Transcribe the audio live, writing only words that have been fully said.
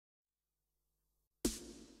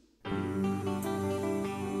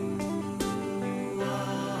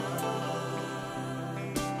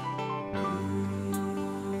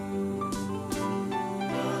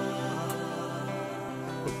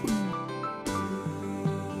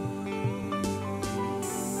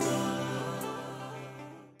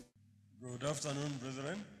afternoon,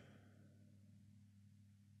 brethren.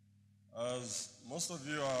 As most of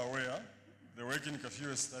you are aware, the work in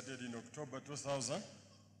Kafue started in October 2000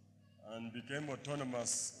 and became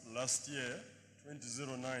autonomous last year,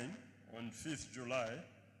 2009, on 5th July,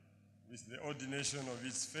 with the ordination of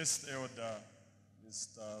its first elder,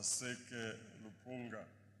 Mr. Seke Lupunga.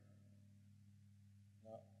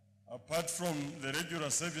 Apart from the regular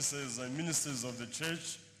services and ministries of the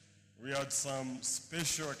church, we had some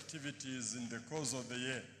special activities in the course of the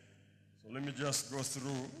year. So let me just go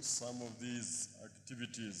through some of these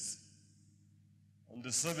activities. On the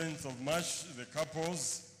 7th of March, the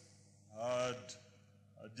couples had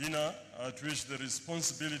a dinner at which the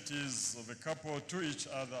responsibilities of a couple to each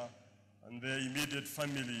other and their immediate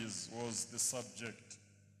families was the subject.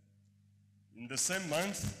 In the same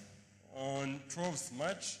month, on 12th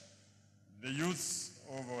March, the youths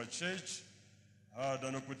of our church had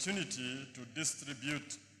an opportunity to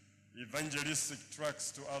distribute evangelistic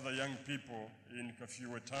tracts to other young people in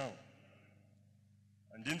Kafue town.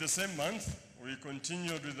 And in the same month, we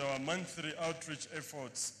continued with our monthly outreach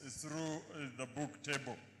efforts through the book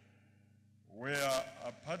table, where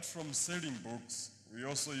apart from selling books, we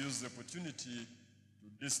also used the opportunity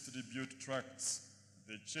to distribute tracts,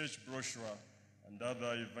 the church brochure, and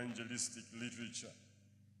other evangelistic literature.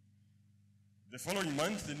 The following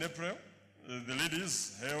month, in April, the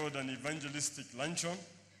ladies held an evangelistic luncheon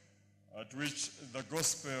at which the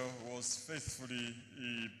gospel was faithfully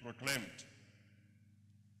proclaimed.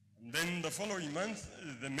 And then the following month,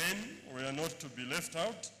 the men were not to be left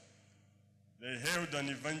out. They held an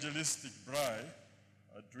evangelistic braai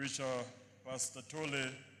at which our Pastor Tole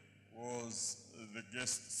was the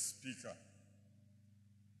guest speaker.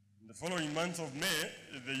 In the following month of May,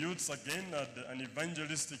 the youths again had an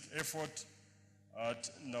evangelistic effort at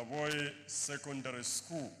Navoy Secondary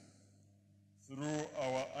School through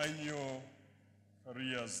our annual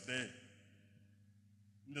Careers Day.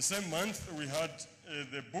 In the same month, we had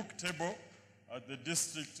the book table at the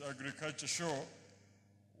District Agriculture Show,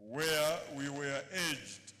 where we were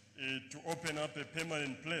urged to open up a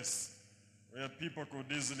permanent place where people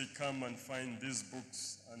could easily come and find these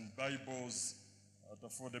books and Bibles at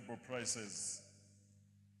affordable prices.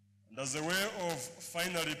 And as a way of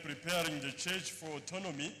finally preparing the church for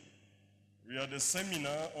autonomy, we had a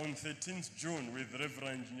seminar on 13th June with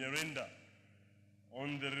Reverend Nyerenda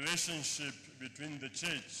on the relationship between the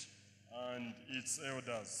church and its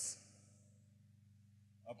elders.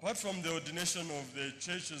 Apart from the ordination of the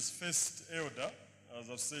church's first elder, as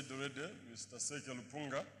I've said already, Mr. Seke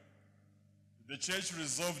Lupunga, the church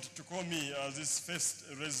resolved to call me as its first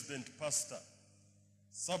resident pastor.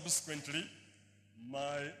 Subsequently,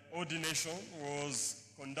 my ordination was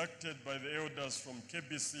conducted by the elders from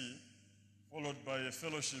KBC, followed by a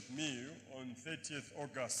fellowship meal on 30th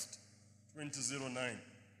August 2009.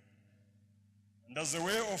 And as a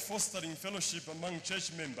way of fostering fellowship among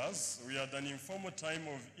church members, we had an informal time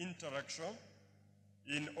of interaction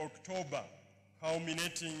in October,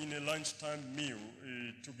 culminating in a lunchtime meal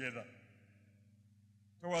together.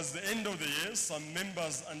 Towards the end of the year, some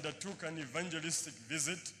members undertook an evangelistic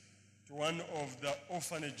visit to one of the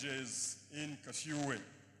orphanages in Kafue.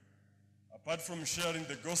 Apart from sharing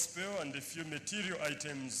the gospel and a few material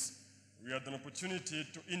items, we had an opportunity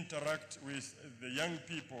to interact with the young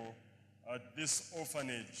people at this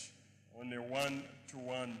orphanage on a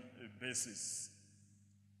one-to-one basis.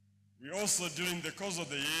 We also, during the course of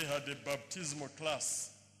the year, had a baptismal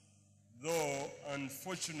class, though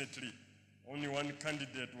unfortunately, only one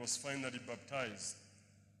candidate was finally baptized.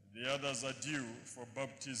 The others are due for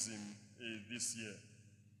baptism this year.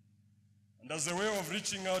 And as a way of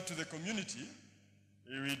reaching out to the community,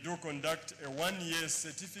 we do conduct a one-year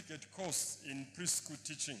certificate course in preschool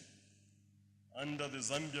teaching under the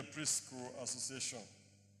Zambia Preschool Association.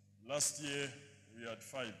 Last year, we had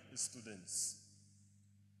 5 students.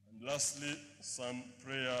 And lastly, some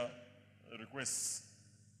prayer requests.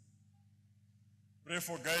 Pray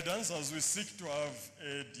for guidance as we seek to have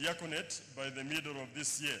a diaconate by the middle of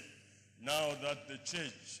this year, now that the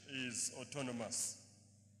church is autonomous.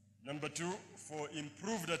 Number 2, for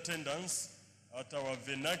improved attendance at our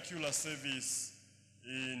vernacular service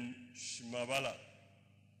in Shimabala.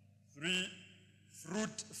 3,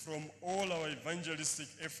 fruit from all our evangelistic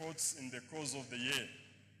efforts in the course of the year.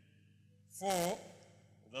 4,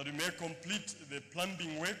 that we may complete the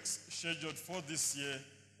plumbing works scheduled for this year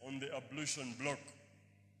on the ablution block.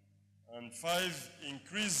 And 5,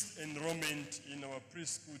 increased enrollment in our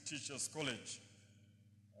preschool teachers college.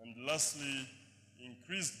 And lastly,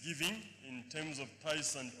 increased giving in terms of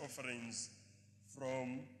tithes and offerings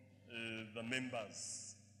from the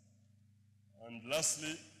members. And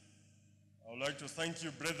lastly, I would like to thank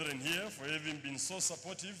you, brethren, here for having been so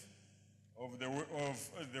supportive of the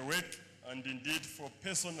work and indeed for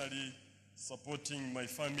personally supporting my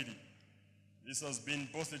family. This has been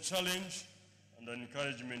both a challenge and an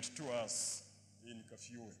encouragement to us in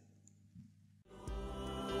Kafue.